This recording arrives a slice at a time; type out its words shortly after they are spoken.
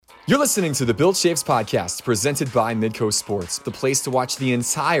You're listening to the Chaves Podcast, presented by Midcoast Sports, the place to watch the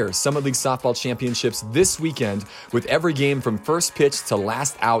entire Summit League Softball Championships this weekend, with every game from first pitch to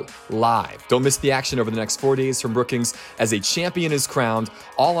last out live. Don't miss the action over the next 4 days from Brookings as a champion is crowned,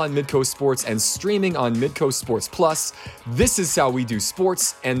 all on Midcoast Sports and streaming on Midcoast Sports Plus. This is how we do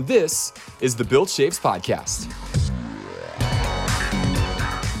sports, and this is the Chaves Podcast.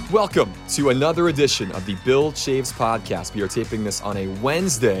 Welcome to another edition of the Chaves Podcast. We are taping this on a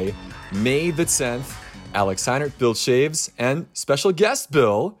Wednesday, May the 10th. Alex Heinert, Bill Chaves, and special guest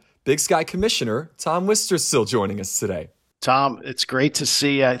Bill, Big Sky Commissioner Tom Wistrcill joining us today. Tom, it's great to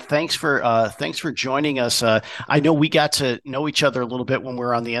see you. Thanks for joining us. I know we got to know each other a little bit when we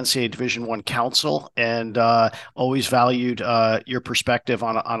were on the NCAA Division I Council, and always valued your perspective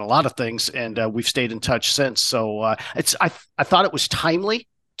on a lot of things, and we've stayed in touch since. So I thought it was timely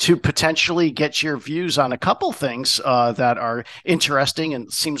to potentially get your views on a couple things that are interesting, and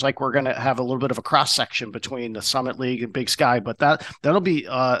it seems like we're going to have a little bit of a cross section between the Summit League and Big Sky, but that'll be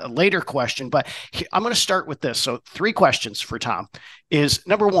a later question. But I'm going to start with this. So 3 questions for Tom is,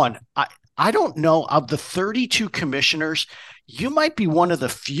 number one, I don't know, of the 32 commissioners, you might be one of the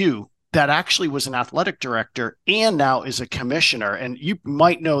few that actually was an athletic director and now is a commissioner. And you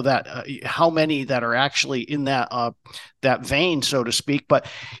might know that how many that are actually in that vein, so to speak. But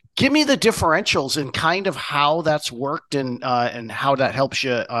give me the differentials and kind of how that's worked and how that helps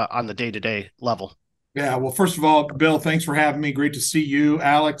you on the day-to-day level. Yeah, well, first of all, Bill, thanks for having me. Great to see you.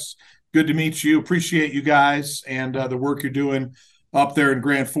 Alex, good to meet you. Appreciate you guys and the work you're doing up there in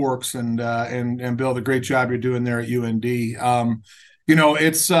Grand Forks. And Bill, the great job you're doing there at UND.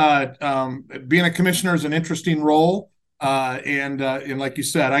 It's being a commissioner is an interesting role, and like you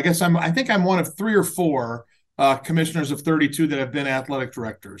said, I think I'm one of 3 or 4 commissioners of 32 that have been athletic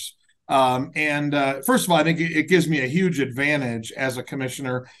directors. First of all, I think it gives me a huge advantage as a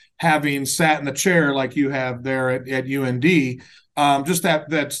commissioner, having sat in the chair like you have there at UND. Just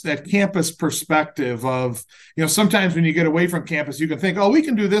that campus perspective of, sometimes when you get away from campus, you can think, oh, we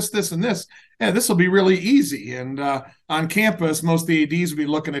can do this, this, and this. Yeah, this will be really easy. And on campus, most of the ADs will be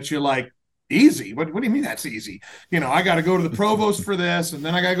looking at you like, easy? What do you mean that's easy? I got to go to the provost for this, and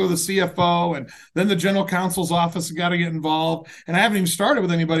then I got to go to the CFO, and then the general counsel's office got to get involved. And I haven't even started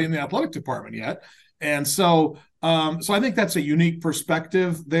with anybody in the athletic department yet. And so I think that's a unique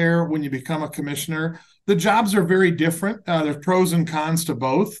perspective there when you become a commissioner. The jobs are very different. There's pros and cons to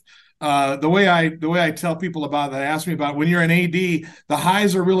both. The way I tell people about that, ask me about, when you're an AD, the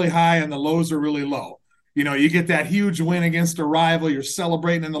highs are really high and the lows are really low. You get that huge win against a rival. You're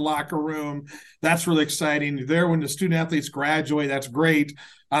celebrating in the locker room. That's really exciting. You're there when the student athletes graduate. That's great.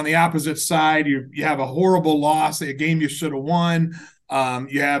 On the opposite side, you have a horrible loss, a game you should have won.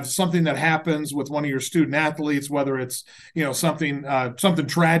 You have something that happens with one of your student athletes, whether it's, something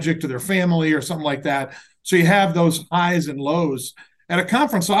tragic to their family or something like that. So you have those highs and lows. At a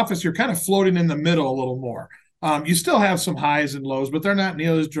conference office, you're kind of floating in the middle a little more. You still have some highs and lows, but they're not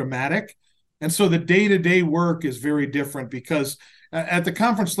nearly as dramatic. And so the day-to-day work is very different, because at the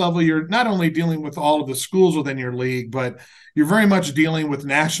conference level, you're not only dealing with all of the schools within your league, but you're very much dealing with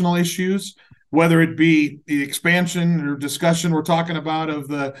national issues, whether it be the expansion or discussion we're talking about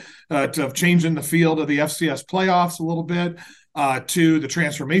of changing the field of the FCS playoffs a little bit, to the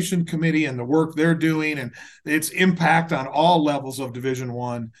transformation committee and the work they're doing and its impact on all levels of Division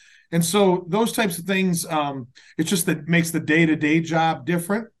I. And so those types of things, it's just that makes the day-to-day job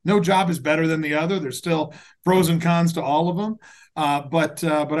different. No job is better than the other. There's still pros and cons to all of them. But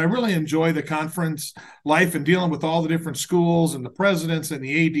I really enjoy the conference life and dealing with all the different schools and the presidents and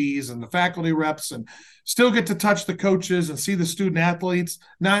the ADs and the faculty reps, and still get to touch the coaches and see the student athletes,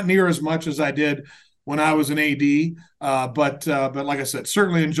 not near as much as I did when I was an AD. But like I said,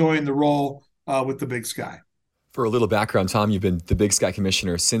 certainly enjoying the role with the Big Sky. For a little background, Tom, you've been the Big Sky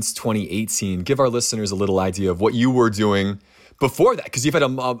Commissioner since 2018. Give our listeners a little idea of what you were doing before that, because you've had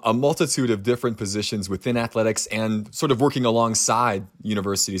a multitude of different positions within athletics and sort of working alongside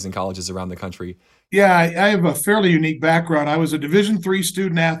universities and colleges around the country. Yeah, I have a fairly unique background. I was a Division III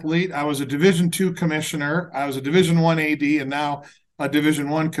student athlete. I was a Division II commissioner. I was a Division I AD, and now a Division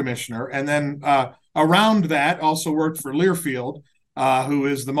I commissioner. And then around that, also worked for Learfield, who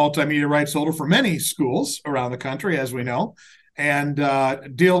is the multimedia rights holder for many schools around the country, as we know, and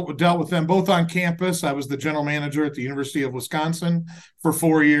dealt with them both on campus. I was the general manager at the University of Wisconsin for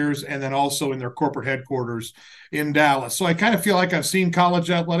 4 years, and then also in their corporate headquarters in Dallas. So I kind of feel like I've seen college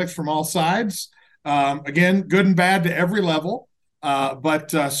athletics from all sides. Again, good and bad to every level,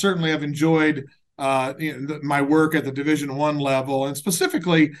 but certainly I've enjoyed my work at the Division I level, and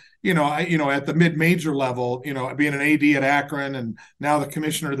specifically, at the mid-major level, being an AD at Akron and now the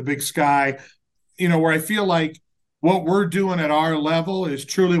commissioner of the Big Sky, where I feel like what we're doing at our level is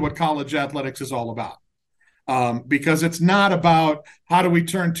truly what college athletics is all about. Because it's not about how do we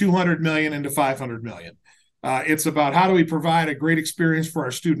turn 200 million into 500 million. It's about how do we provide a great experience for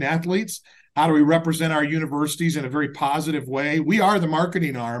our student athletes? How do we represent our universities in a very positive way? We are the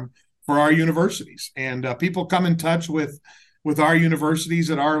marketing arm for our universities, and people come in touch with our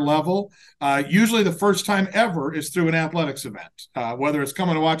universities at our level. Usually the first time ever is through an athletics event, whether it's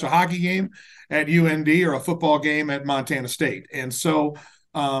coming to watch a hockey game at UND or a football game at Montana State. And so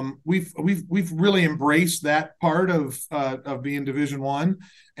we've really embraced that part of being Division I,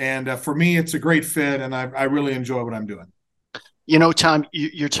 and for me, it's a great fit, and I really enjoy what I'm doing. Tom,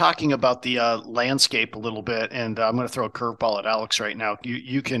 you're talking about the landscape a little bit, and I'm going to throw a curveball at Alex right now.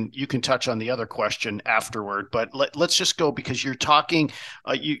 You can touch on the other question afterward, but let's just go, because you're talking.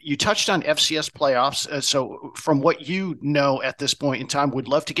 You touched on FCS playoffs. So from what you know at this point in time, would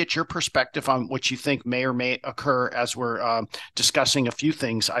love to get your perspective on what you think may or may occur as we're discussing a few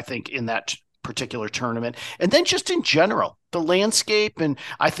things, I think, in that particular tournament. And then just in general, the landscape. And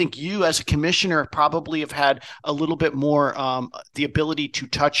I think you as a commissioner probably have had a little bit more the ability to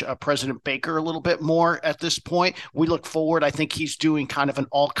touch President Baker a little bit more at this point. We look forward. I think he's doing kind of an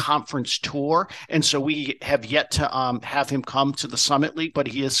all-conference tour. And so we have yet to have him come to the Summit League, but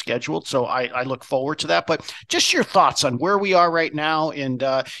he is scheduled. So I look forward to that. But just your thoughts on where we are right now and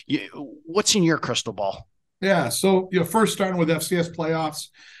what's in your crystal ball? Yeah. So, first starting with FCS playoffs,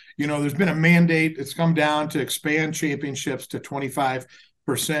 there's been a mandate. It's come down to expand championships to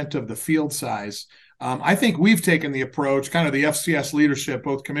 25% of the field size. I think we've taken the approach, kind of the FCS leadership,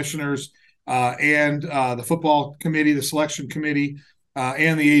 both commissioners and the football committee, the selection committee,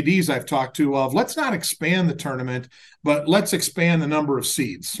 and the ADs I've talked to, of let's not expand the tournament, but let's expand the number of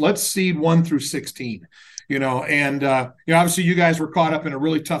seeds. Let's seed 1 through 16. Obviously you guys were caught up in a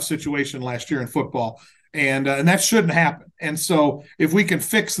really tough situation last year in football. And that shouldn't happen. And so if we can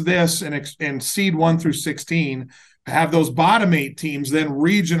fix this and seed 1 through 16, have those bottom 8 teams then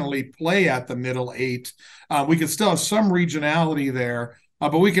regionally play at the middle 8, we can still have some regionality there,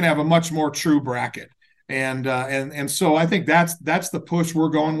 but we can have a much more true bracket. And so I think that's the push we're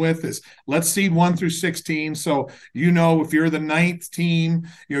going with, is let's seed 1 through 16. So, if you're the 9th team,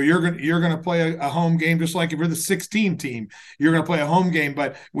 you're going to play a home game, just like if you're the 16th team, you're going to play a home game.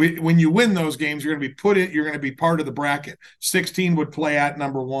 But when you win those games, you're going to be part of the bracket. 16 would play at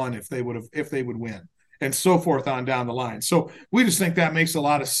number 1 if they would win, and so forth on down the line. So we just think that makes a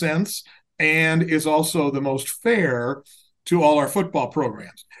lot of sense and is also the most fair to all our football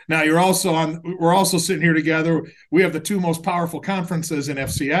programs. Now we're also sitting here together. We have the 2 most powerful conferences in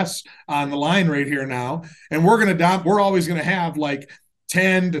FCS on the line right here now. And we're always going to have like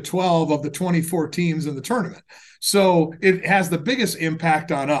 10 to 12 of the 24 teams in the tournament. So it has the biggest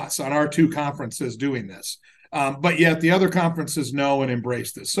impact on us, on our 2 conferences doing this. But yet the other conferences know and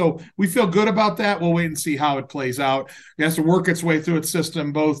embrace this. So we feel good about that. We'll wait and see how it plays out. It has to work its way through its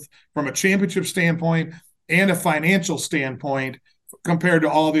system, both from a championship standpoint and a financial standpoint compared to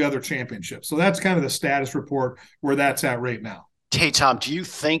all the other championships. So that's kind of the status report where that's at right now. Hey, Tom, do you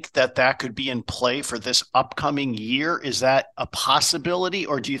think that could be in play for this upcoming year? Is that a possibility,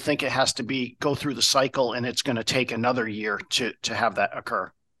 or do you think it has to go through the cycle and it's going to take another year to have that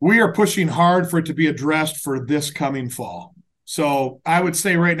occur? We are pushing hard for it to be addressed for this coming fall. So I would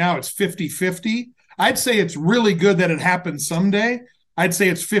say right now it's 50-50. I'd say it's really good that it happens someday. I'd say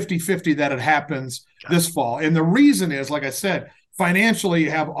it's 50-50 that it happens this fall. And the reason is, like I said, financially,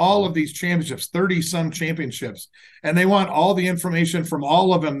 you have all of these championships, 30-some championships, and they want all the information from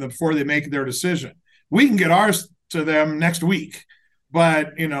all of them before they make their decision. We can get ours to them next week,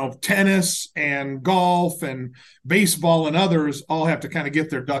 but, tennis and golf and baseball and others all have to kind of get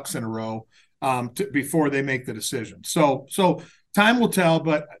their ducks in a row before they make the decision. So time will tell,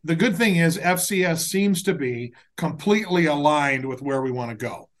 but the good thing is FCS seems to be completely aligned with where we want to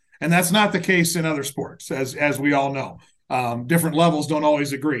go. And that's not the case in other sports, as we all know. Different levels don't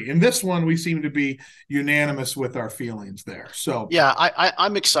always agree. In this one, we seem to be unanimous with our feelings there. So yeah,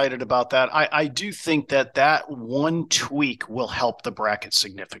 I'm excited about that. I do think that one tweak will help the bracket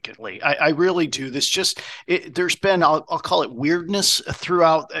significantly. I really do. There's been, I'll call it weirdness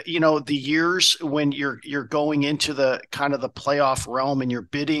throughout, the years when you're going into the kind of the playoff realm and you're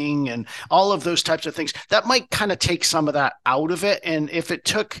bidding and all of those types of things. That might kind of take some of that out of it. And if it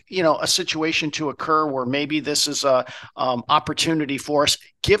took, a situation to occur where maybe this is a opportunity for us,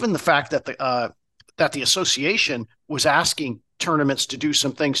 given the fact that the association was asking tournaments to do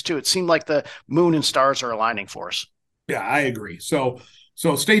some things too. It seemed like the moon and stars are aligning for us. Yeah, I agree. So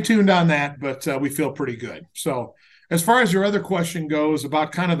stay tuned on that, but we feel pretty good. So as far as your other question goes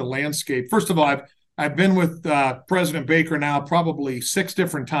about kind of the landscape, first of all, I've been with President Baker now probably 6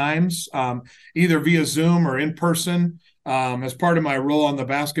 different times, either via Zoom or in person. As part of my role on the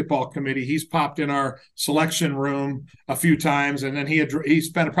basketball committee, he's popped in our selection room a few times, and then he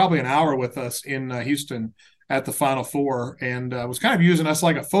spent probably an hour with us in Houston at the Final Four, and was kind of using us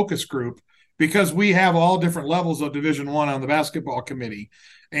like a focus group because we have all different levels of Division I on the basketball committee.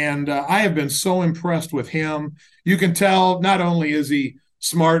 And I have been so impressed with him. You can tell not only is he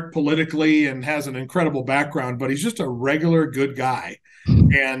smart politically and has an incredible background, but he's just a regular good guy,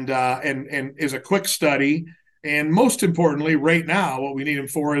 and is a quick study. And most importantly, right now, what we need him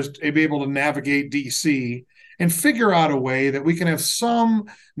for is to be able to navigate DC and figure out a way that we can have some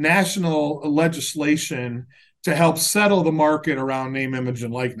national legislation to help settle the market around name, image,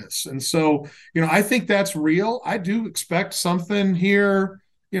 and likeness. And so, I think that's real. I do expect something here,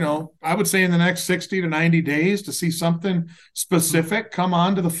 I would say in the next 60 to 90 days to see something specific come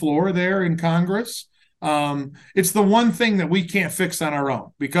onto the floor there in Congress. It's the one thing that we can't fix on our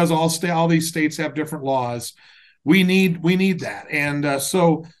own because all these states have different laws. We need that. And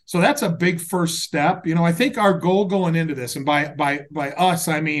so that's a big first step. I think our goal going into this, and by us,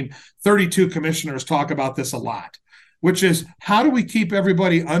 I mean 32 commissioners talk about this a lot, which is how do we keep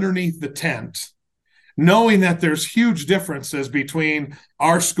everybody underneath the tent, knowing that there's huge differences between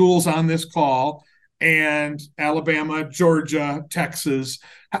our schools on this call and Alabama, Georgia, Texas.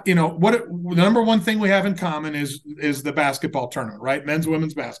 What the number one thing we have in common is the basketball tournament, right? Men's,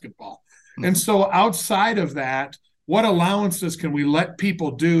 women's basketball. And so outside of that, what allowances can we let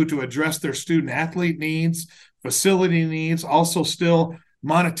people do to address their student athlete needs, facility needs, also still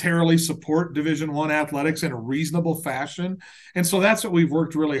monetarily support Division I athletics in a reasonable fashion? And so that's what we've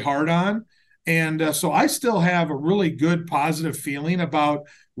worked really hard on. And so I still have a really good positive feeling about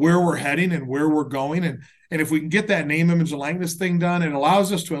where we're heading and where we're going. And if we can get that name, image, and likeness thing done, it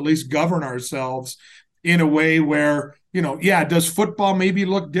allows us to at least govern ourselves in a way where, does football maybe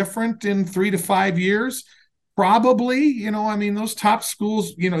look different in 3 to 5 years? Probably, those top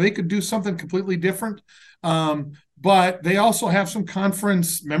schools, they could do something completely different. But they also have some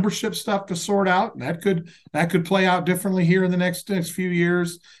conference membership stuff to sort out, and that could play out differently here in the next few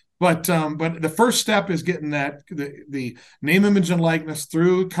years. But the first step is getting the name, image, and likeness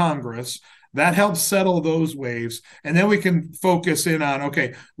through Congress. That helps settle those waves. And then we can focus in on,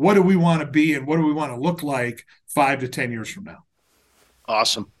 okay, what do we want to be and what do we want to look like 5 to 10 years from now?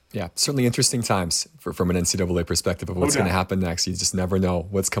 Awesome. Yeah, certainly interesting times from an NCAA perspective of what's going to happen next. You just never know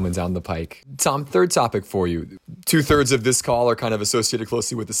what's coming down the pike. Tom, third topic for you. 2/3 of this call are kind of associated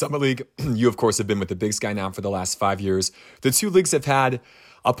closely with the Summit League. You, of course, have been with the Big Sky now for the last 5 years. The two leagues have had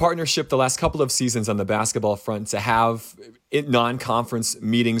a partnership the last couple of seasons on the basketball front to have non-conference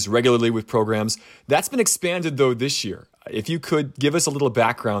meetings regularly with programs. That's been expanded, though, this year. If you could give us a little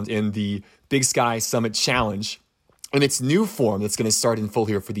background in the Big Sky Summit Challenge and its new form that's going to start in full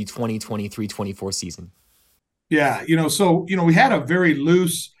here for the 2023-24 season. Yeah, we had a very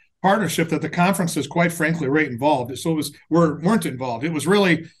loose partnership that the conferences, quite frankly, were involved. So weren't involved. It was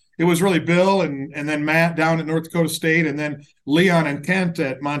really Bill and then Matt down at North Dakota State, and then Leon and Kent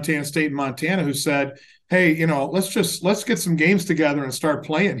at Montana State and Montana, who said, hey, let's get some games together and start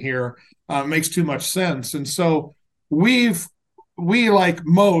playing here. Makes too much sense. And so we, like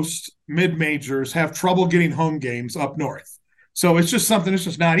most mid-majors, have trouble getting home games up north. So it's just something that's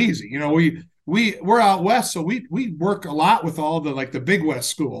just not easy. We're out west, so we work a lot with all the Big West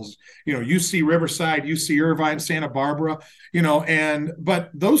schools, UC Riverside, UC Irvine, Santa Barbara,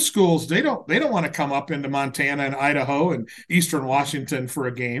 but those schools, they don't want to come up into Montana and Idaho and Eastern Washington for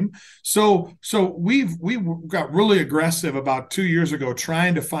a game. So we got really aggressive about 2 years ago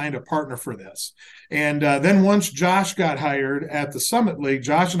trying to find a partner for this. And then once Josh got hired at the Summit League,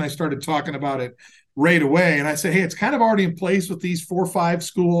 Josh and I started talking about it right away. And I said, hey, it's kind of already in place with these 4 or 5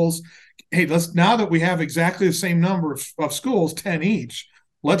 schools. Hey, now that we have exactly the same number of schools, 10 each,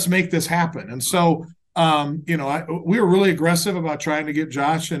 let's make this happen. And so, we were really aggressive about trying to get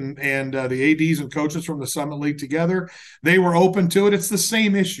Josh and the ADs and coaches from the Summit League together. They were open to it. It's the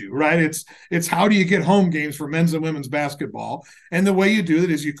same issue, right? It's how do you get home games for men's and women's basketball? And the way you do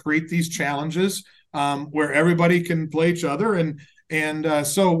it is you create these challenges where everybody can play each other. And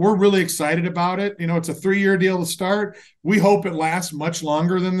so we're really excited about it. It's a 3-year deal to start. We hope it lasts much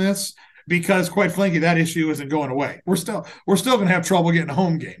longer than this, because quite frankly, that issue isn't going away. We're still going to have trouble getting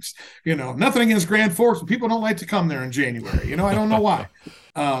home games. Nothing against Grand Forks, but people don't like to come there in January. I don't know why.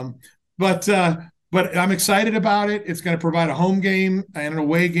 But but I'm excited about it. It's going to provide a home game and an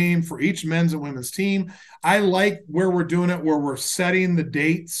away game for each men's and women's team. I like where we're doing it, where we're setting the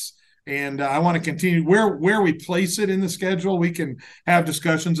dates. And I want to continue where we place it in the schedule. We can have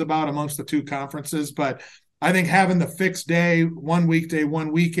discussions about amongst the two conferences, but I think having the fixed day, one weekday,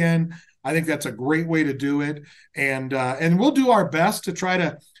 one weekend, I think that's a great way to do it. And we'll do our best to try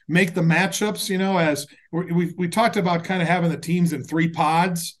to make the matchups, as we talked about kind of having the teams in 3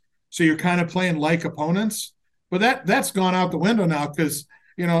 pods. So you're kind of playing like opponents, but that's gone out the window now because,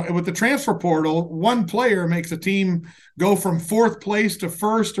 with the transfer portal, one player makes a team go from 4th place to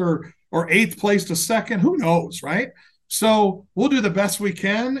 1st or 8th place to 2nd. Who knows, right? So we'll do the best we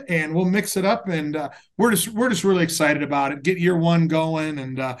can, and we'll mix it up. And we're just really excited about it. Get year 1 going,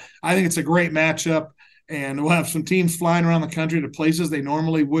 and I think it's a great matchup. And we'll have some teams flying around the country to places they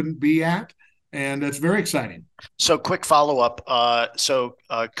normally wouldn't be at, and it's very exciting. So quick follow-up.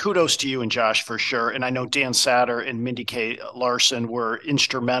 Kudos to you and Josh for sure. And I know Dan Satter and Mindy K. Larson were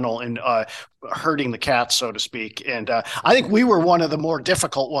instrumental in herding the cats, so to speak. And I think we were one of the more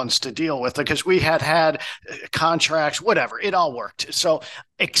difficult ones to deal with because we had contracts, whatever. It all worked. So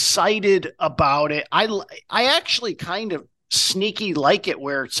excited about it. I actually kind of sneaky like it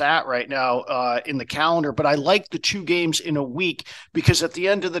where it's at right now in the calendar, but I like the 2 games in a week because at the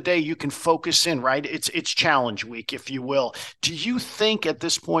end of the day, you can focus in, right? It's challenge week, if you will. Do you think at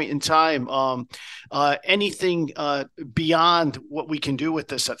this point in time, anything beyond what we can do with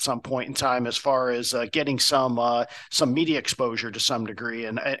this at some point in time, as far as getting some media exposure to some degree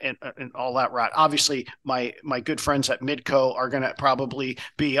and all that right? Obviously, my good friends at Midco are going to probably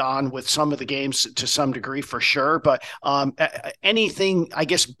be on with some of the games to some degree for sure, but anything, I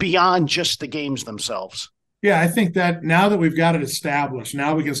guess, beyond just the games themselves? Yeah, I think that now that we've got it established,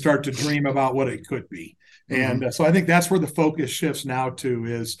 now we can start to dream about what it could be. Mm-hmm. And so I think that's where the focus shifts now to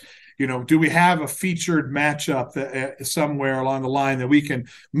is, do we have a featured matchup that somewhere along the line that we can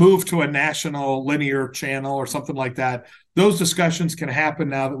move to a national linear channel or something like that? Those discussions can happen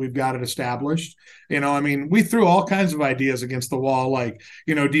now that we've got it established. We threw all kinds of ideas against the wall, like,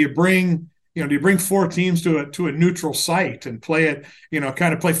 do you bring 4 teams to a neutral site and play it,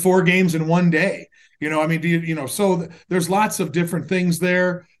 kind of play 4 games in one day? So there's lots of different things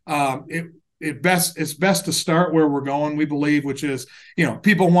there. It's best to start where we're going, we believe, which is,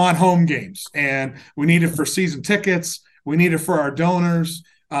 people want home games and we need it for season tickets. We need it for our donors.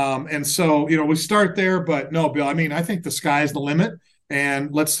 And so, we start there, but no, Bill, I think the sky's the limit,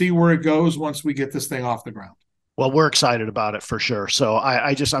 and let's see where it goes once we get this thing off the ground. Well, we're excited about it for sure. So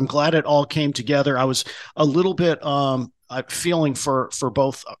I'm glad it all came together. I was a little bit feeling for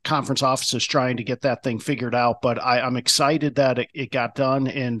both conference offices trying to get that thing figured out, but I'm excited that it got done,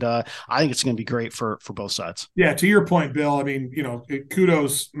 and I think it's going to be great for both sides. Yeah, to your point, Bill,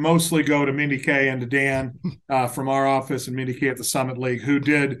 kudos mostly go to Mindy K and to Dan from our office and Mindy K at the Summit League, who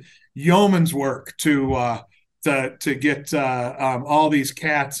did yeoman's work to get all these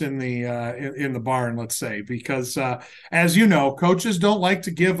cats in the barn, let's say, because as you know, coaches don't like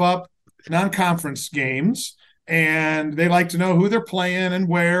to give up non-conference games, and they like to know who they're playing and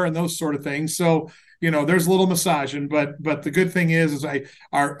where and those sort of things. So, there's a little massaging, but the good thing is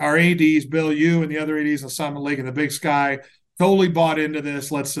our ADs, Bill, you and the other ADs in the Summit League and the Big Sky totally bought into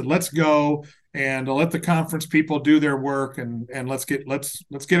this. Let's go and let the conference people do their work, and let's get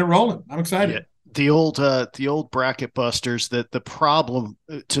it rolling. I'm excited. Yeah. The old bracket busters, that the problem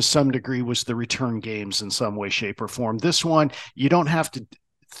to some degree was the return games in some way, shape, or form. This one, you don't have to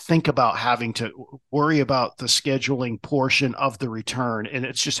think about having to worry about the scheduling portion of the return, and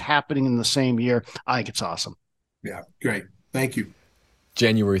it's just happening in the same year. I think it's awesome. Yeah, great. Thank you.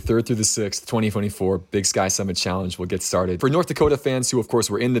 January 3rd through the 6th, 2024, Big Sky Summit Challenge will get started. For North Dakota fans who, of course,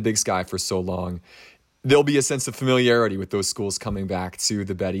 were in the Big Sky for so long, there'll be a sense of familiarity with those schools coming back to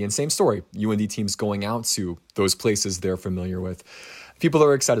the Betty. And same story, UND teams going out to those places they're familiar with. People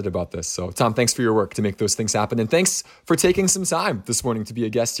are excited about this. So, Tom, thanks for your work to make those things happen. And thanks for taking some time this morning to be a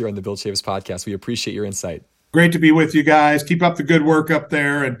guest here on the Bill Chaves podcast. We appreciate your insight. Great to be with you guys. Keep up the good work up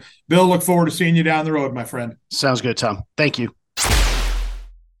there. And Bill, look forward to seeing you down the road, my friend. Sounds good, Tom. Thank you.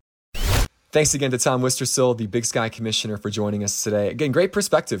 Thanks again to Tom Wistrcill, the Big Sky Commissioner, for joining us today. Again, great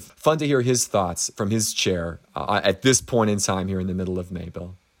perspective. Fun to hear his thoughts from his chair at this point in time here in the middle of May,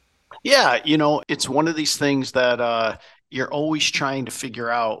 Bill. Yeah, it's one of these things that you're always trying to figure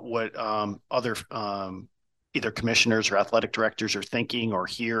out what other either commissioners or athletic directors are thinking or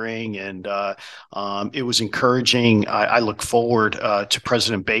hearing. And it was encouraging. I look forward to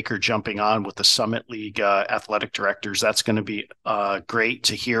President Baker jumping on with the Summit League athletic directors. That's going to be great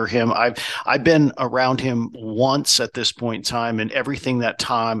to hear him. I've been around him once at this point in time, and everything that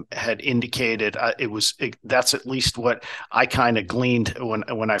Tom had indicated, that's at least what I kind of gleaned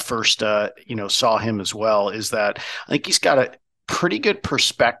when I first saw him as well, is that I think he's got a pretty good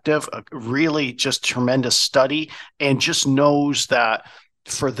perspective, really just tremendous study, and just knows that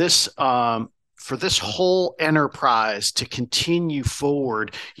for this whole enterprise to continue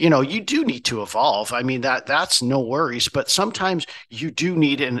forward, you do need to evolve. I mean, that's no worries, but sometimes you do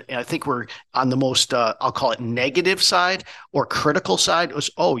need, and I think we're on the most, I'll call it negative side or critical side, was,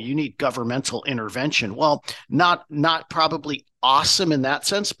 you need governmental intervention. Well, not probably awesome in that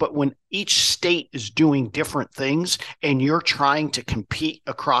sense, but when each state is doing different things and you're trying to compete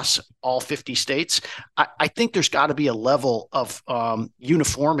across all 50 states, I think there's got to be a level of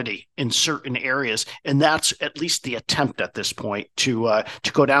uniformity in certain areas. And that's at least the attempt at this point to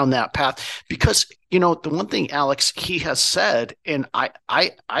go down that path. Because, the one thing, Alex, he has said, and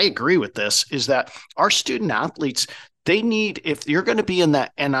I agree with this, is that our student athletes, they need, if you're going to be in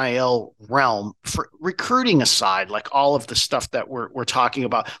that NIL realm, for recruiting aside, like all of the stuff that we're talking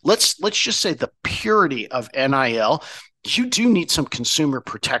about, let's just say the purity of NIL, you do need some consumer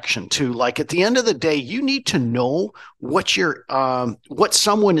protection too. Like at the end of the day, you need to know what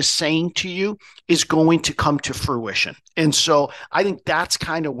someone is saying to you is going to come to fruition. And so I think that's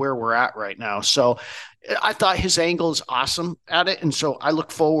kind of where we're at right now. So I thought his angle is awesome at it. And so I look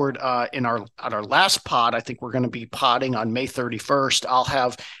forward at our last pod. I think we're going to be podding on May 31st. I'll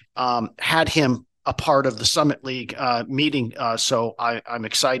have had him a part of the Summit League meeting. So I'm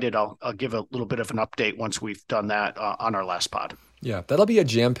excited. I'll give a little bit of an update once we've done that on our last pod. Yeah, that'll be a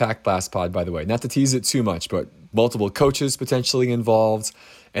jam-packed last pod, by the way. Not to tease it too much, but multiple coaches potentially involved,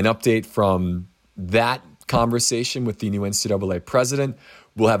 an update from that conversation with the new NCAA president.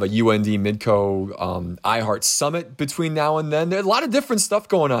 We'll have a UND Midco iHeart Summit between now and then. There's a lot of different stuff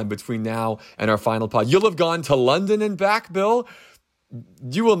going on between now and our final pod. You'll have gone to London and back, Bill.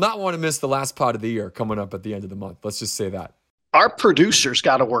 You will not want to miss the last pod of the year coming up at the end of the month. Let's just say that. Our producers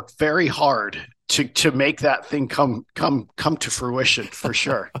got to work very hard to make that thing come to fruition, for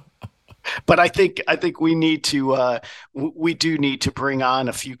sure. But I think we need to we do need to bring on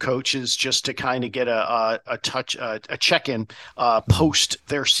a few coaches just to kind of get a check-in post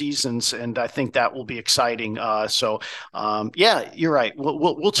their seasons, and I think that will be exciting. Yeah, you're right.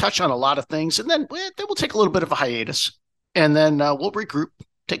 We'll touch on a lot of things, and then we'll take a little bit of a hiatus, and then we'll regroup,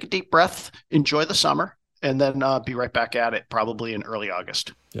 take a deep breath, enjoy the summer, and then be right back at it probably in early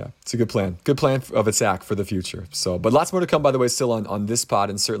August. Yeah, it's a good plan. Good plan of attack for the future. So, but lots more to come, by the way, still on this pod,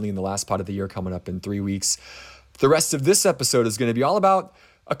 and certainly in the last pod of the year coming up in 3 weeks. The rest of this episode is going to be all about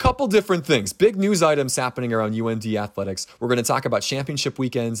a couple different things. Big news items happening around UND athletics. We're going to talk about championship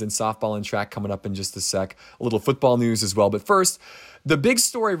weekends and softball and track coming up in just a sec. A little football news as well. But first, the big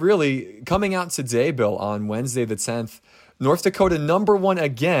story really coming out today, Bill, on Wednesday the 10th. North Dakota #1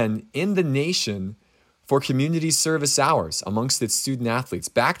 again in the nation for community service hours amongst its student athletes.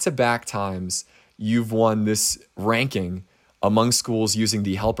 Back-to-back times, you've won this ranking among schools using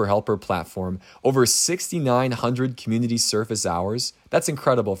the Helper platform. Over 6,900 community service hours. That's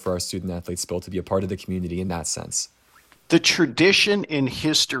incredible for our student athletes, Bill, to be a part of the community in that sense. The tradition in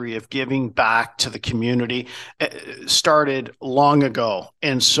history of giving back to the community started long ago.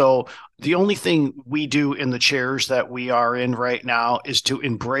 And so the only thing we do in the chairs that we are in right now is to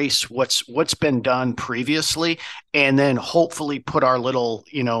embrace what's been done previously, and then hopefully put our little,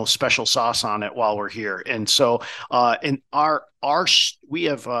 special sauce on it while we're here. And so, we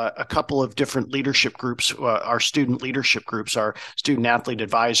have a couple of different leadership groups, our student leadership groups, our student athlete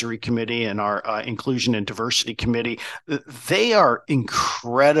advisory committee and our inclusion and diversity committee. They are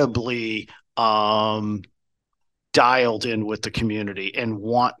incredibly dialed in with the community and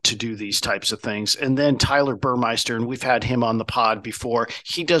want to do these types of things. And then Tyler Burmeister, and we've had him on the pod before,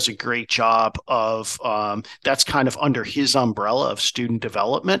 he does a great job of that's kind of under his umbrella of student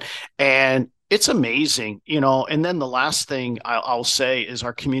development. And it's amazing, and then the last thing I'll say is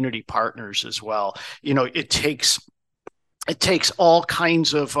our community partners as well. It takes all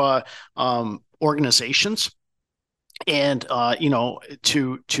kinds of organizations and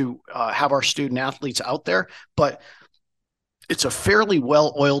to have our student athletes out there, but it's a fairly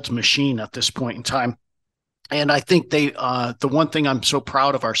well-oiled machine at this point in time. And I think the one thing I'm so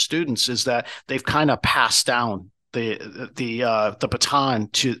proud of our students is that they've kind of passed down the baton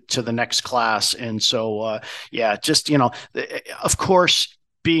to the next class. And so, of course,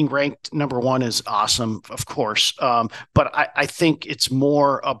 being ranked number one is awesome, of course. But I think it's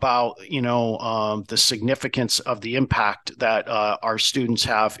more about, the significance of the impact that our students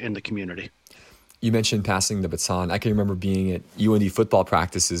have in the community. You mentioned passing the baton. I can remember being at UND football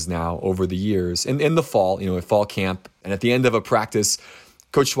practices now over the years. And in the fall, at fall camp, and at the end of a practice,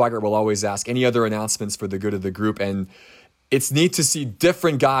 Coach Schweigert will always ask any other announcements for the good of the group. And it's neat to see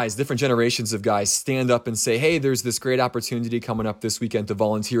different generations of guys stand up and say, hey, there's this great opportunity coming up this weekend to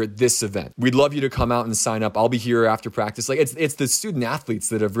volunteer at this event. We'd love you to come out and sign up. I'll be here after practice. Like it's the student athletes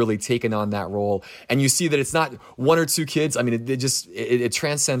that have really taken on that role. And you see that it's not one or two kids. I mean, it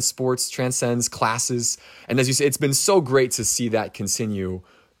transcends sports, transcends classes. And as you say, it's been so great to see that continue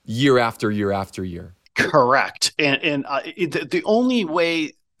year after year after year. Correct. And the only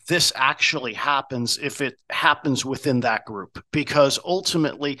way this actually happens if it happens within that group, because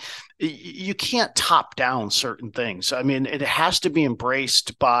ultimately you can't top down certain things. I mean, it has to be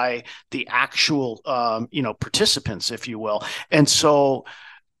embraced by the actual, participants, if you will. And so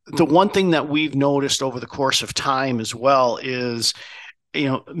the one thing that we've noticed over the course of time as well is,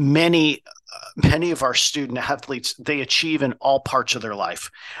 many of our student athletes, they achieve in all parts of their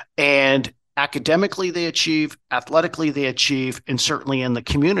life. And academically they achieve, athletically they achieve, and certainly in the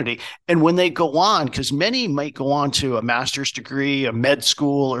community. And when they go on, because many might go on to a master's degree, a med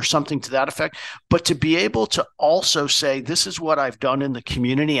school, or something to that effect, but to be able to also say, this is what I've done in the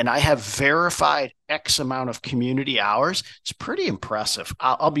community, and I have verified X amount of community hours, it's pretty impressive.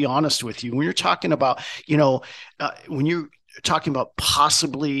 I'll be honest with you. When you're talking about, when you're talking about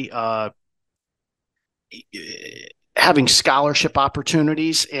possibly having scholarship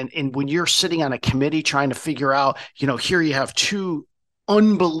opportunities. And when you're sitting on a committee trying to figure out, here you have two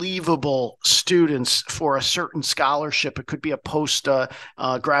unbelievable students for a certain scholarship. It could be a post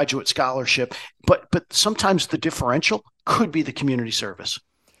graduate scholarship, but sometimes the differential could be the community service.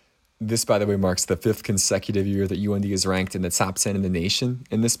 This, by the way, marks the 5th consecutive year that UND is ranked in the top 10 in the nation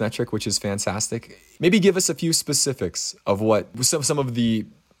in this metric, which is fantastic. Maybe give us a few specifics of what some of the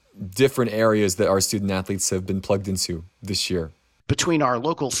different areas that our student athletes have been plugged into this year. Between our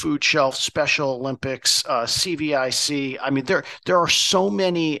local food shelf, Special Olympics, CVIC, I mean, there are so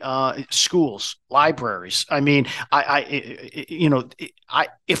many schools, libraries. I mean,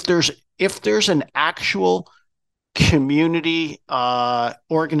 if there's an actual community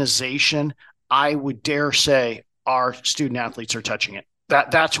organization, I would dare say our student athletes are touching it.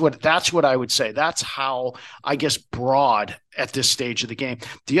 That's what I would say. That's how, I guess, broad at this stage of the game.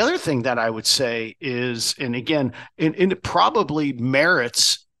 The other thing that I would say is, and again, and it probably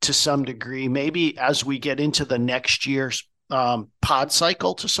merits to some degree, maybe as we get into the next year's pod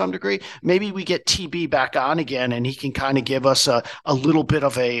cycle to some degree, maybe we get TB back on again and he can kind of give us a little bit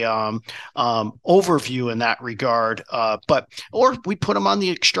of a overview in that regard. Or we put him on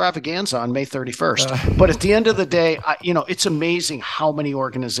the extravaganza on May 31st. But at the end of the day, it's amazing how many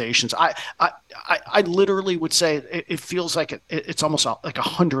organizations. I literally would say it feels like it's almost like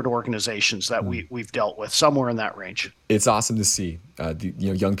 100 organizations that we've dealt with, somewhere in that range. It's awesome to see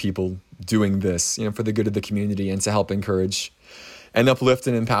young people doing this, for the good of the community and to help encourage and uplift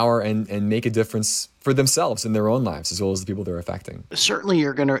and empower and make a difference for themselves in their own lives, as well as the people they're affecting. Certainly,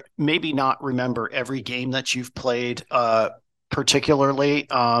 you're going to maybe not remember every game that you've played, particularly,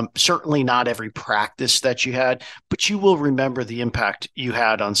 certainly not every practice that you had, but you will remember the impact you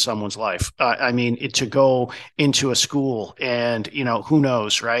had on someone's life. I mean, to go into a school and, who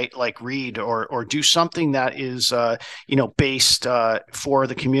knows, right? Like read or do something that is, based for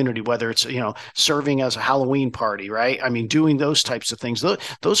the community, whether it's, serving as a Halloween party, right? I mean, doing those types of things.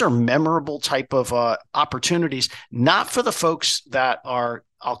 Those are memorable type of opportunities, not for the folks that are,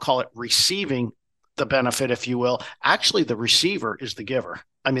 I'll call it, receiving the benefit, if you will. Actually, the receiver is the giver.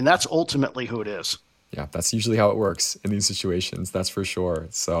 I mean, that's ultimately who it is. Yeah, that's usually how it works in these situations. That's for sure.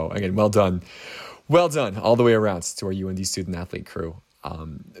 So again, well done all the way around to our UND student athlete crew.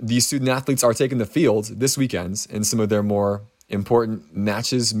 These student athletes are taking the field this weekend in some of their more important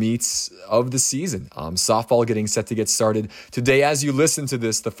matches, meets of the season. Softball getting set to get started today. As you listen to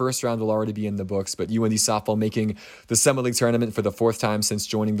this, the first round will already be in the books, but UND softball making the Summit League tournament for the 4th time since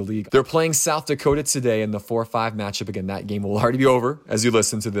joining the league. They're playing South Dakota today in the 4-5 matchup. Again, that game will already be over as you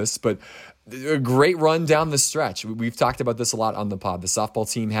listen to this, but a great run down the stretch. We've talked about this a lot on the pod. The softball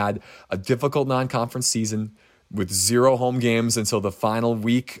team had a difficult non-conference season with 0 home games until the final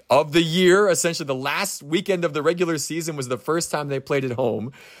week of the year. Essentially, the last weekend of the regular season was the first time they played at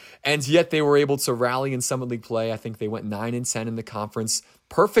home. And yet they were able to rally in Summit League play. I think they went 9-10 in the conference.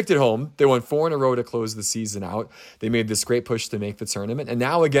 Perfect at home. They won 4 in a row to close the season out. They made this great push to make the tournament. And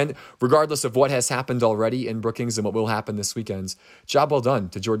now, again, regardless of what has happened already in Brookings and what will happen this weekend, job well done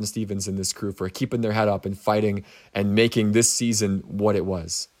to Jordan Stevens and this crew for keeping their head up and fighting and making this season what it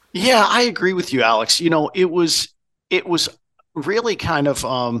was. Yeah, I agree with you, Alex. It was really kind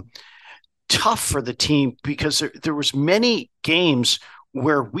of tough for the team because there was many games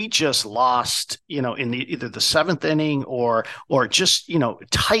where we just lost, in either the 7th inning or just,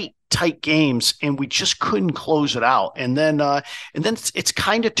 tight games, and we just couldn't close it out. And then it's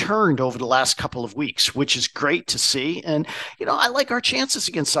kind of turned over the last couple of weeks, which is great to see. And, I like our chances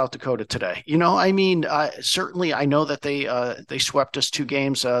against South Dakota today. Certainly I know that they swept us 2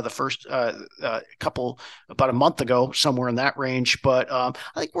 games, the first couple about a month ago, somewhere in that range. But I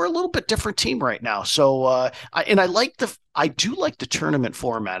think we're a little bit different team right now. So I do like the tournament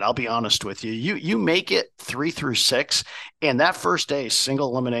format. I'll be honest with you. You make it 3 through 6, and that first day is single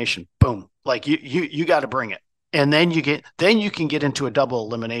elimination. Boom! Like you got to bring it, and then you can get into a double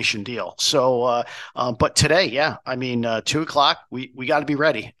elimination deal. So, but today, 2:00, we got to be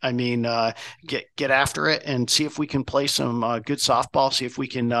ready. Get after it and see if we can play some good softball. See if we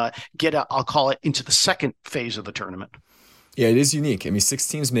can I'll call it into the second phase of the tournament. Yeah, it is unique. 6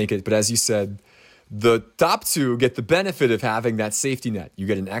 teams make it, but as you said, the top 2 get the benefit of having that safety net. You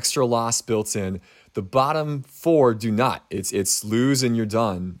get an extra loss built in. The bottom 4 do not. It's lose and you're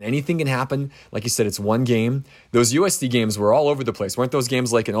done. Anything can happen. Like you said, it's one game. Those USD games were all over the place. Weren't those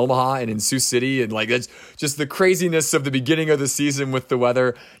games like in Omaha and in Sioux City? And that's just the craziness of the beginning of the season with the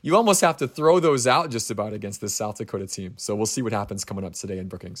weather. You almost have to throw those out just about against this South Dakota team. So we'll see what happens coming up today in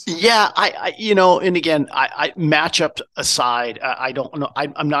Brookings. Yeah, and again, I matchup aside, I don't know.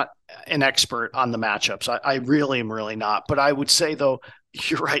 I'm not an expert on the matchups. I really am really not. But I would say, though,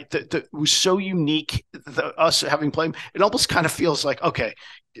 you're right. It was so unique, us having played him. It almost kind of feels like, okay,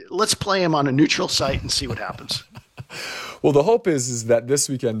 let's play him on a neutral site and see what happens. Well, the hope is that this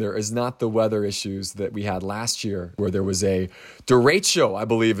weekend there is not the weather issues that we had last year, where there was a derecho, I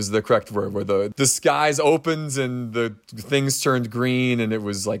believe is the correct word, where the skies opened and the things turned green and it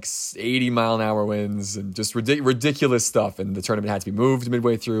was like 80-mile-an-hour winds and just ridiculous stuff. And the tournament had to be moved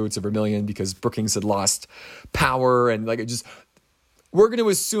midway through to Vermilion because Brookings had lost power. And we're going to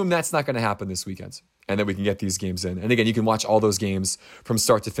assume that's not going to happen this weekend and that we can get these games in. And again, you can watch all those games from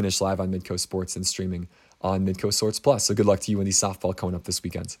start to finish live on Midcoast Sports and streaming on Midcoast Sports Plus. So good luck to you in the softball coming up this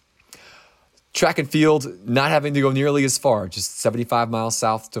weekend. Track and field, not having to go nearly as far, just 75 miles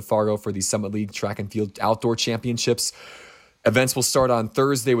south to Fargo for the Summit League Track and Field Outdoor Championships. Events will start on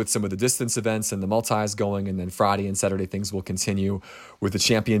Thursday with some of the distance events and the multis going, and then Friday and Saturday things will continue with the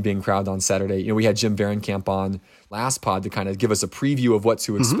champion being crowned on Saturday. We had Jim Varenkamp on last pod to kind of give us a preview of what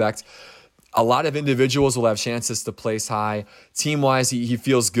to expect. A lot of individuals will have chances to place high. Team-wise, he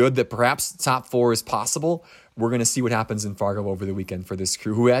feels good that perhaps top 4 is possible. We're going to see what happens in Fargo over the weekend for this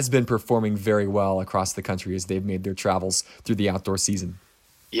crew, who has been performing very well across the country as they've made their travels through the outdoor season.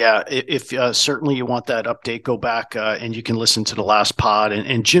 Yeah, if certainly you want that update, go back and you can listen to the last pod.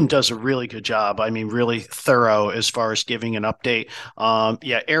 And Jim does a really good job. Really thorough as far as giving an update.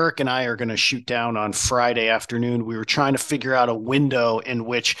 Eric and I are going to shoot down on Friday afternoon. We were trying to figure out a window in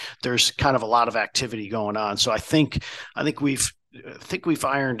which there's kind of a lot of activity going on. So I think we've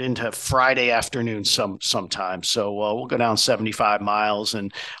ironed into Friday afternoon sometime. So we'll go down 75 miles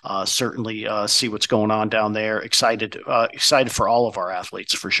and certainly see what's going on down there. Excited for all of our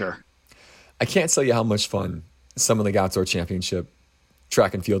athletes for sure. I can't tell you how much fun Summit League Outdoor Championship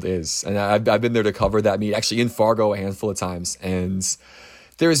track and field is. And I've been there to cover that meet, actually in Fargo a handful of times. And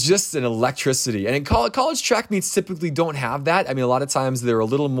there's just an electricity. And in college track meets typically don't have that. A lot of times they're a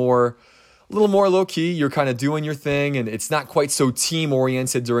little more low-key. You're kind of doing your thing, and it's not quite so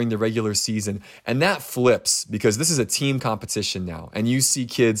team-oriented during the regular season. And that flips because this is a team competition now. And you see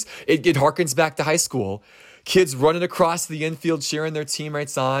kids, it harkens back to high school, kids running across the infield, cheering their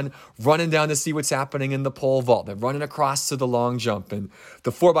teammates on, running down to see what's happening in the pole vault. They're running across to the long jump, and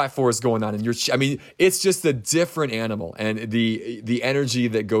the 4x4 is going on. And it's just a different animal. And the energy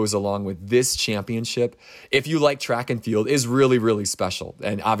that goes along with this championship, if you like track and field, is really, really special.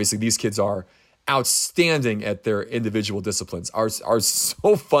 And obviously these kids are outstanding at their individual disciplines, are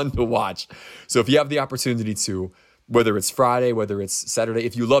so fun to watch. So if you have the opportunity to, whether it's Friday, whether it's Saturday,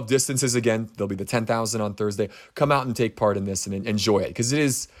 if you love distances, again, there'll be the 10,000 on Thursday. Come out and take part in this and enjoy it, because it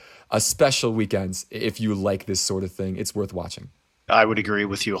is a special weekend. If you like this sort of thing, it's worth watching. I would agree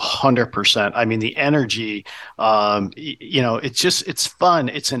with you 100%. The energy, it's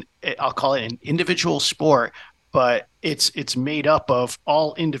fun. I'll call it an individual sport, but it's made up of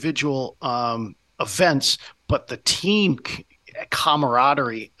all individual events, but the team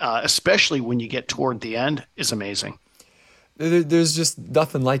camaraderie, especially when you get toward the end, is amazing. There's just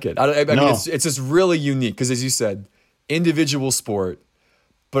nothing like it. I mean, it's just really unique because, as you said, individual sport,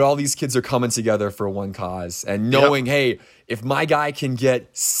 but all these kids are coming together for one cause and knowing, hey, if my guy can get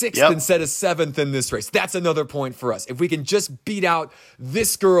sixth instead of seventh in this race, that's another point for us. If we can just beat out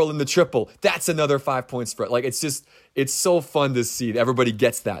this girl in the triple, that's another 5 points for it. Like, it's so fun to see. Everybody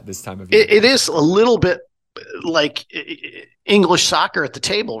gets that this time of year. It is a little bit like English soccer at the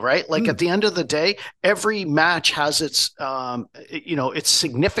table, right? Like at the end of the day, every match has its, its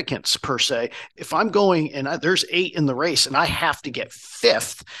significance per se. If I'm going and there's 8 in the race and I have to get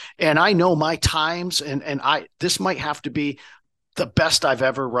fifth, and I know my times, and this might have to be the best I've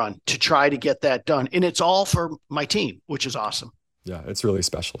ever run to try to get that done, and it's all for my team, which is awesome. Yeah, it's really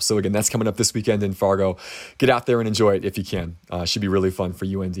special. So again, that's coming up this weekend in Fargo. Get out there and enjoy it if you can. Should be really fun for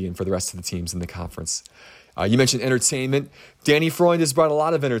UND and for the rest of the teams in the conference. You mentioned entertainment. Danny Freund has brought a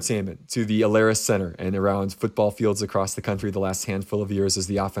lot of entertainment to the Alaris Center and around football fields across the country the last handful of years as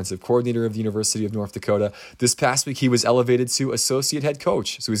the offensive coordinator of the University of North Dakota. This past week, he was elevated to associate head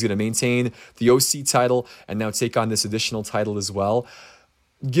coach. So he's going to maintain the OC title and now take on this additional title as well.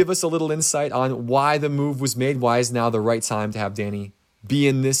 Give us a little insight on why the move was made. Why is now the right time to have Danny be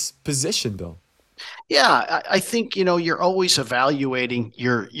in this position, Bill? Yeah, I think, you're always evaluating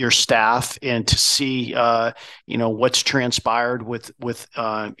your staff and to see, what's transpired with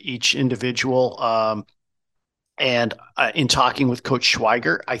each individual. And in talking with Coach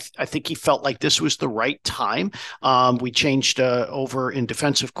Schweiger, I think he felt like this was the right time. We changed over in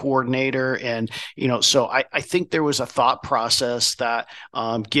defensive coordinator. And, so I think there was a thought process that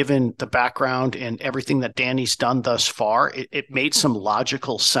given the background and everything that Danny's done thus far, it made some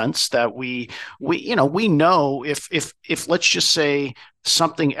logical sense that we know if let's just say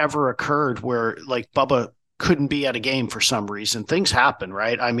something ever occurred where like Bubba couldn't be at a game for some reason. Things happen,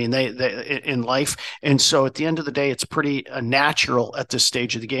 right? I mean, they in life. And so at the end of the day, it's pretty natural at this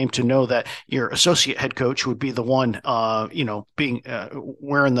stage of the game to know that your associate head coach would be the one, being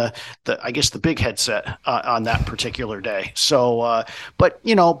wearing the I guess the big headset on that particular day. So, but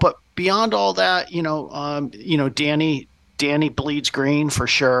beyond all that, Danny bleeds green for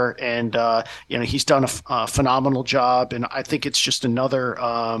sure. And, he's done a phenomenal job. And I think it's just another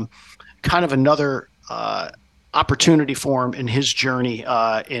opportunity for him in his journey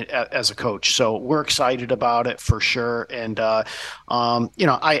as a coach. So we're excited about it for sure. And,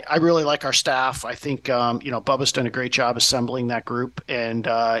 I really like our staff. I think, Bubba's done a great job assembling that group. And,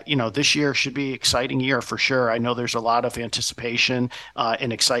 this year should be an exciting year for sure. I know there's a lot of anticipation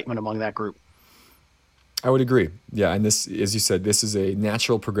and excitement among that group. I would agree. Yeah, and this, as you said, this is a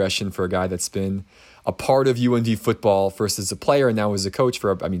natural progression for a guy that's been a part of UND football, first as a player and now as a coach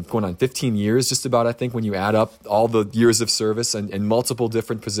for, going on 15 years just about, I think, when you add up all the years of service and multiple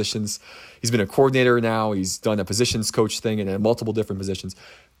different positions. He's been a coordinator now. He's done a positions coach thing and multiple different positions.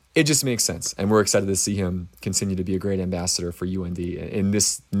 It just makes sense, and we're excited to see him continue to be a great ambassador for UND in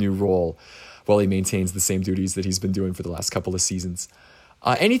this new role while he maintains the same duties that he's been doing for the last couple of seasons.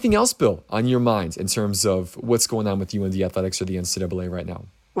 Anything else, Bill, on your mind in terms of what's going on with UND athletics or the NCAA right now?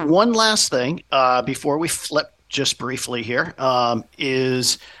 One last thing before we flip just briefly here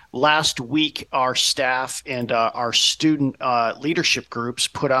is last week our staff and our student leadership groups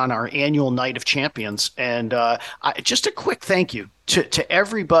put on our annual Night of Champions. And just a quick thank you to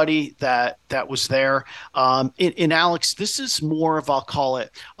everybody that was there. And Alex, this is more of, I'll call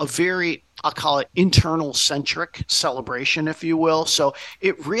it internal centric celebration, if you will. So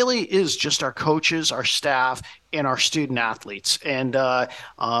it really is just our coaches, our staff, and our student athletes. And,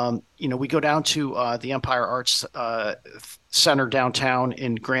 we go down to the Empire Arts Center downtown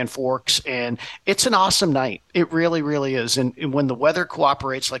in Grand Forks, and it's an awesome night. It really, really is. And when the weather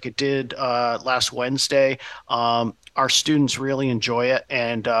cooperates like it did last Wednesday, our students really enjoy it.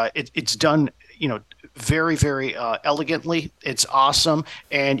 And it's done, very, very elegantly. It's awesome.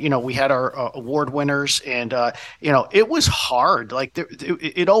 And, we had our award winners, and, it was hard. Like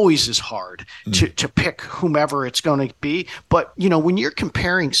it always is hard to pick whomever it's going to be. But, when you're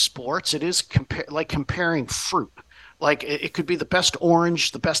comparing sports, it is like comparing fruit. Like it could be the best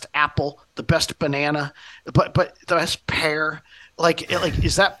orange, the best apple, the best banana, but the best pear. Like,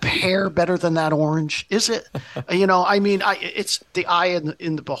 is that pear better than that orange? Is it? It's the eye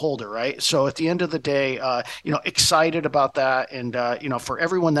in the beholder, right? So at the end of the day, excited about that. And, for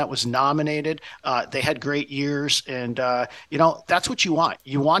everyone that was nominated, they had great years. And, that's what you want.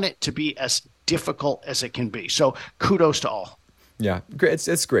 You want it to be as difficult as it can be. So kudos to all. Yeah, great.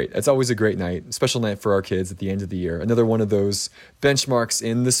 It's great. It's always a great night, special night for our kids at the end of the year. Another one of those benchmarks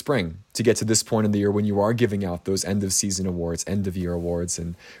in the spring to get to this point in the year when you are giving out those end of season awards, end of year awards,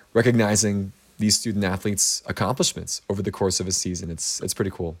 and recognizing these student athletes' accomplishments over the course of a season. It's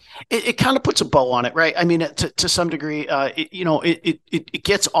pretty cool. It kind of puts a bow on it, right? I mean, to some degree, it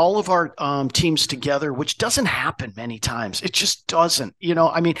gets all of our teams together, which doesn't happen many times. It just doesn't.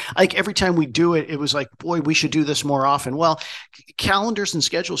 I mean, like every time we do it, it was like, boy, we should do this more often. Well, calendars and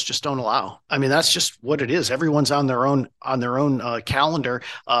schedules just don't allow. I mean, that's just what it is. Everyone's on their own calendar,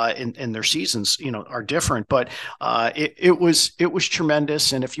 and their seasons, are different. But it was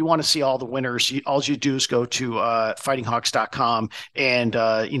tremendous. And if you want to see all the winners, all you do is go to fightinghawks.com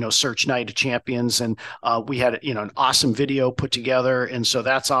and search Night of Champions, and we had an awesome video put together, and so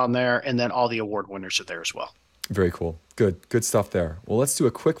that's on there, and then all the award winners are there as well. Very cool. Good stuff there. Well, let's do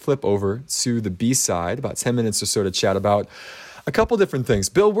a quick flip over to the B side, about 10 minutes or so to chat about a couple different things.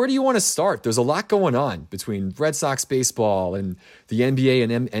 Bill, where do you want to start? There's a lot going on between Red Sox baseball and the NBA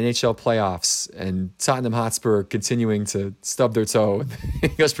and NHL playoffs, and Tottenham Hotspur continuing to stub their toe in the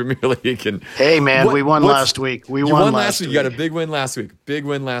English Premier League. And hey, man, we won last week. We won last week. You got a big win last week. Big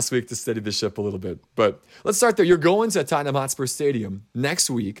win last week to steady the ship a little bit. But let's start there. You're going to Tottenham Hotspur Stadium next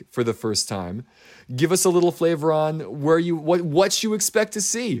week for the first time. Give us a little flavor on what you expect to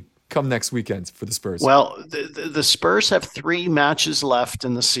see come next weekend for the Spurs. Well, the Spurs have 3 matches left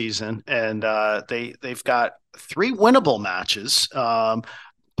in the season, and they've got 3 winnable matches,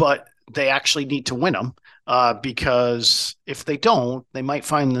 but they actually need to win them because if they don't, they might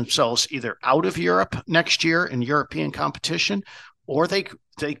find themselves either out of Europe next year in European competition, or they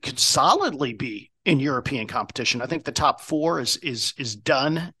could solidly be in European competition. I think the top 4 is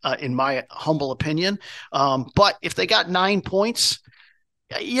done, in my humble opinion. But if they got 9 points,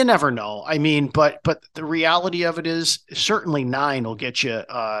 you never know. I mean, but the reality of it is certainly 9 will get you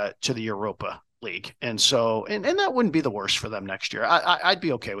to the Europa League. And so, and that wouldn't be the worst for them next year. I'd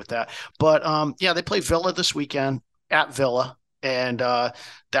be okay with that. But they play Villa this weekend at Villa, and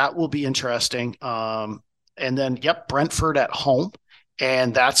that will be interesting. And then, Brentford at home.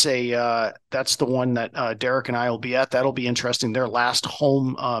 And that's the one that Derek and I will be at. That'll be interesting. Their last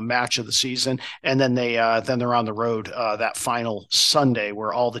home match of the season, and then they're on the road that final Sunday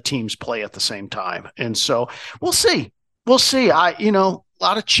where all the teams play at the same time. And so we'll see. A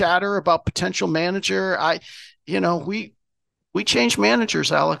lot of chatter about potential manager. We change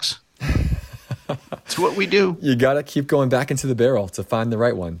managers, Alex. It's what we do. You got to keep going back into the barrel to find the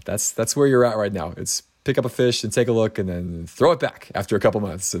right one. That's where you're at right now. It's pick up a fish and take a look and then throw it back after a couple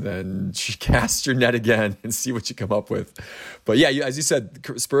months and then cast your net again and see what you come up with. But yeah, as you said,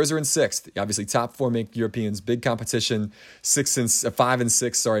 Spurs are in 6th. Obviously, top 4 make Europeans, big competition. 5 and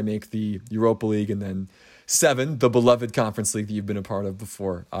 6, make the Europa League, and then 7, the beloved Conference League that you've been a part of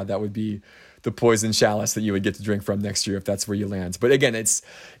before. That would be the poison chalice that you would get to drink from next year if that's where you land. But again, it's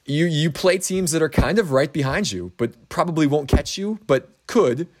you play teams that are kind of right behind you, but probably won't catch you, but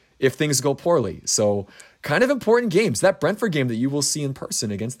could if things go poorly. So kind of important games. That Brentford game that you will see in person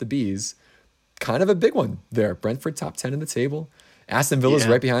against the Bees, kind of a big one there. Brentford top 10 in the table. Aston Villa's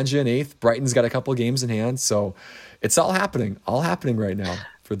right behind you in 8th. Brighton's got a couple of games in hand. So it's all happening right now.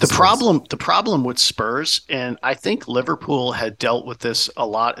 For the problem with Spurs, and I think Liverpool had dealt with this a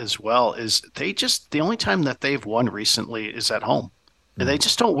lot as well, is the only time that they've won recently is at home. And they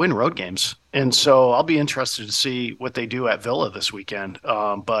just don't win road games. And so I'll be interested to see what they do at Villa this weekend.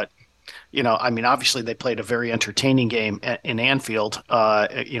 But obviously they played a very entertaining game in Anfield,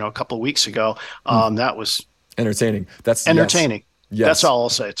 a couple of weeks ago. That was entertaining. That's entertaining. Yes. That's all I'll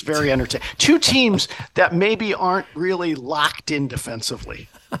say. It's very entertaining. 2 teams that maybe aren't really locked in defensively.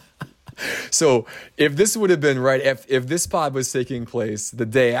 So if this would have been right, if this pod was taking place the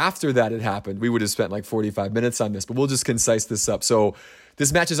day after that had happened, we would have spent like 45 minutes on this, but we'll just concise this up. So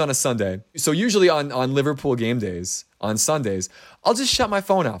this match is on a Sunday. So usually on Liverpool game days, on Sundays, I'll just shut my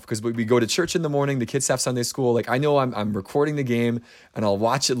phone off because we go to church in the morning. The kids have Sunday school. Like I know I'm recording the game and I'll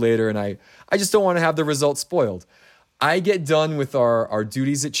watch it later, and I just don't want to have the results spoiled. I get done with our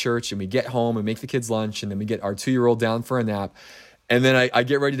duties at church and we get home and make the kids lunch, and then we get our 2-year-old down for a nap. And then I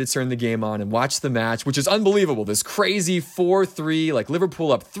get ready to turn the game on and watch the match, which is unbelievable. This crazy 4-3, like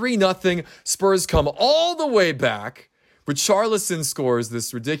Liverpool up 3-0. Spurs come all the way back. Richarlison scores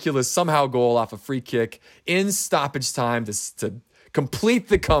this ridiculous somehow goal off a free kick in stoppage time to complete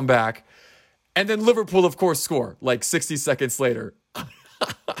the comeback. And then Liverpool, of course, score like 60 seconds later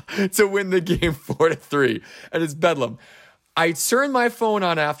to win the game 4-3. And it's bedlam. I turn my phone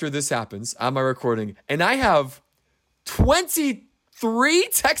on after this happens on my recording, and I have 23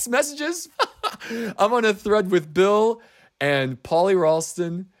 text messages. I'm on a thread with Bill and Paulie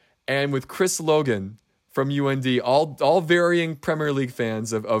Ralston, and with Chris Logan from UND, all varying Premier League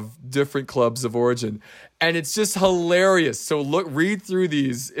fans of different clubs of origin. And it's just hilarious. So read through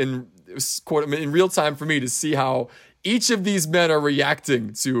these in real time for me to see how each of these men are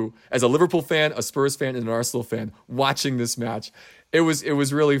reacting to, as a Liverpool fan, a Spurs fan, and an Arsenal fan, watching this match. It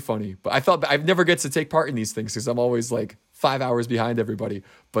was really funny. But I thought I never get to take part in these things because I'm always like 5 hours behind everybody.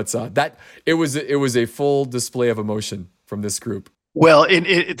 But it was a full display of emotion from this group. Well,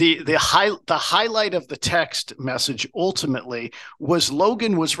 the highlight of the text message ultimately was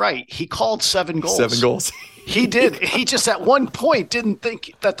Logan was right. He called 7 goals. 7 goals. He did. He just at one point didn't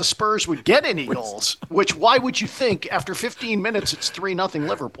think that the Spurs would get any goals, which why would you think after 15 minutes it's 3-0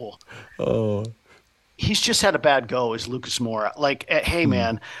 Liverpool? Oh. He's just had a bad go as Lucas Moura. Like, hey,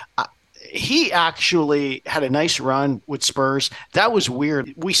 man, he actually had a nice run with Spurs. That was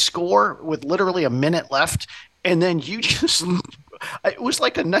weird. We score with literally a minute left, and then you just – it was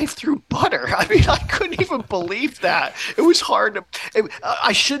like a knife through butter. I mean, I couldn't even believe that. It was hard to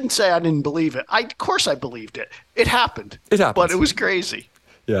I shouldn't say I didn't believe it. Of course I believed it. It happened. It happened. But it was crazy.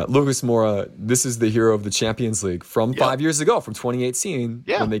 Yeah, Lucas Moura, this is the hero of the Champions League from 5 years ago, from 2018,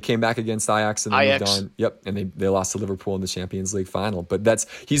 when they came back against Ajax and they moved on. Yep, and they lost to Liverpool in the Champions League final. But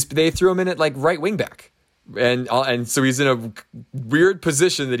they threw him in at like right wing back, and so he's in a weird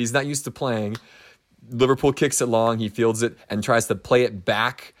position that he's not used to playing. Liverpool kicks it long, he fields it and tries to play it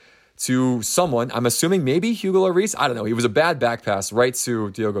back to someone. I'm assuming maybe Hugo Lloris. I don't know. He was a bad back pass right to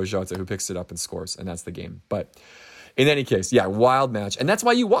Diogo Jota, who picks it up and scores, and that's the game. But in any case, yeah, wild match. And that's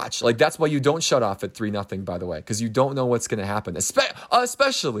why you watch. Like, that's why you don't shut off at 3-0, by the way, because you don't know what's going to happen,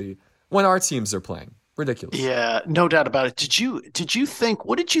 especially when our teams are playing. Ridiculous. Yeah, no doubt about it.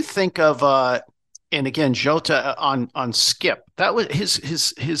 What did you think of and again, Jota on Skip? That was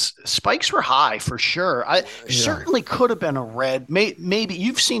his spikes were high for sure. Certainly could have been a red. Maybe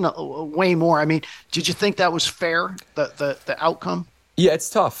you've seen way more. I mean, did you think that was fair? The outcome? Yeah, it's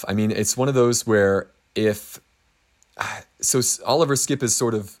tough. I mean, it's one of those where Oliver Skip is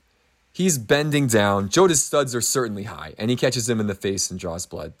he's bending down. Jota's studs are certainly high, and he catches him in the face and draws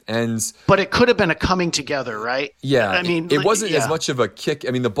blood. But it could have been a coming together, right? Yeah. I mean, it wasn't as much of a kick.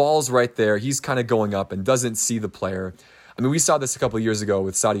 I mean, the ball's right there. He's kind of going up and doesn't see the player. I mean, we saw this a couple of years ago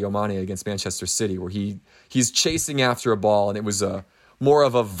with Sadio Mane against Manchester City, where he's chasing after a ball, and it was more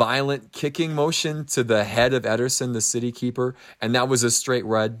of a violent kicking motion to the head of Ederson, the City keeper, and that was a straight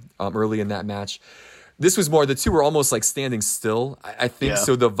red early in that match. This was more, the two were almost like standing still, I think. Yeah.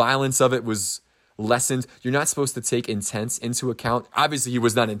 So the violence of it was lessened. You're not supposed to take intent into account. Obviously, he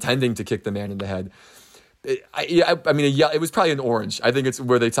was not intending to kick the man in the head. It was probably an orange. I think it's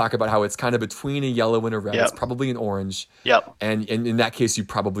where they talk about how it's kind of between a yellow and a red. Yep. It's probably an orange. Yep. And in that case, you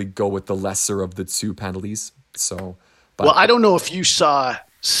probably go with the lesser of the two penalties. Well, I don't know if you saw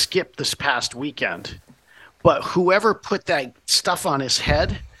Skip this past weekend, but whoever put that stuff on his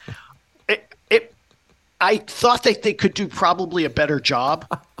head, I thought that they could do probably a better job.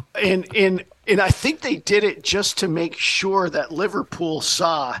 And I think they did it just to make sure that Liverpool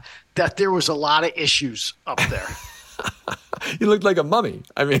saw that there was a lot of issues up there. You looked like a mummy.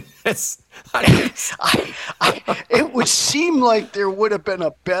 I mean, it would seem like there would have been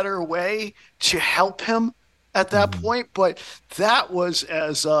a better way to help him at that point, but that was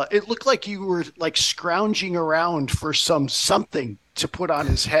it looked like you were like scrounging around for something to put on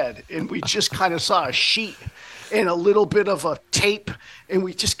his head, and we just kind of saw a sheet and a little bit of a tape, and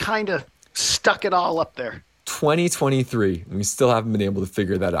we just kind of stuck it all up there. 2023, and we still haven't been able to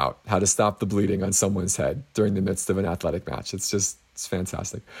figure that out, how to stop the bleeding on someone's head during the midst of an athletic match. It's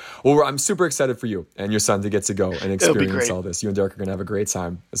fantastic. Well, I'm super excited for you and your son to get to go and experience all this. You and Derek are going to have a great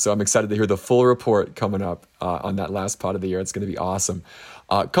time. So I'm excited to hear the full report coming up on that last pod of the year. It's going to be awesome.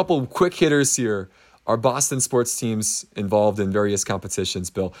 A couple quick hitters here. Our Boston sports teams involved in various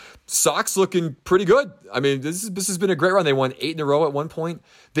competitions, Bill. Sox looking pretty good. I mean, this has been a great run. They won 8 in a row at one point.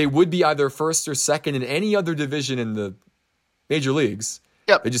 They would be either first or second in any other division in the major leagues.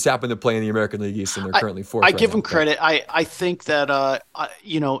 Yep. They just happen to play in the American League East, and they're currently fourth. I give them credit. I think that,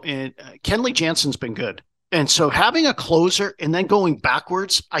 Kenley Jansen's been good. And so having a closer and then going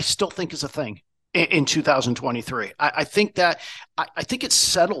backwards, I still think is a thing in 2023. I think it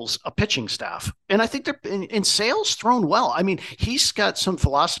settles a pitching staff. And I think they're in Sale's thrown well. I mean, he's got some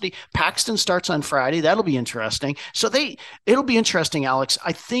velocity. Paxton starts on Friday. That'll be interesting. So it'll be interesting, Alex.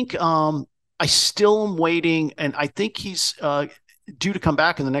 I think I still am waiting, and I think he's due to come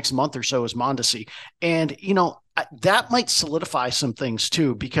back in the next month or so as Mondesi. And, that might solidify some things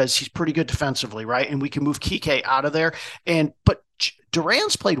too, because he's pretty good defensively, right? And we can move Kike out of there. But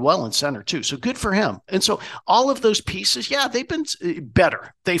Duran's played well in center too, so good for him. And so all of those pieces, yeah, they've been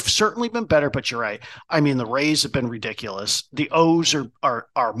better. They've certainly been better, but you're right. I mean, the Rays have been ridiculous. The O's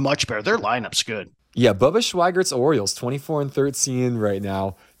are much better. Their lineup's good. Yeah, Bubba Schweigert's Orioles, 24-13 right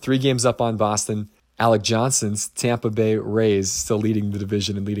now, 3 games up on Boston. Alec Johnson's Tampa Bay Rays still leading the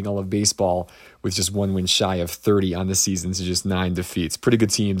division and leading all of baseball with just 1 win shy of 30 on the season, so just 9 defeats. Pretty good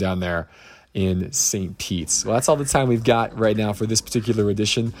team down there in St. Pete's. Well, that's all the time we've got right now for this particular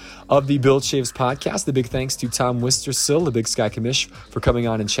edition of the Bill Chaves podcast. A big thanks to Tom Wistrcill, the Big Sky Commish, for coming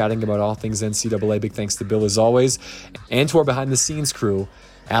on and chatting about all things NCAA. Big thanks to Bill as always, and to our behind-the-scenes crew,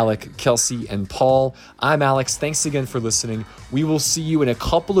 Alec, Kelsey, and Paul. I'm Alex. Thanks again for listening. We will see you in a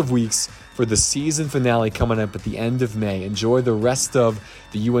couple of weeks for the season finale coming up at the end of May. Enjoy the rest of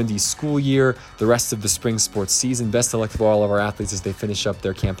the UND school year, the rest of the spring sports season. Best of luck for all of our athletes as they finish up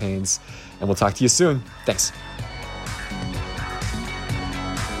their campaigns. And we'll talk to you soon. Thanks.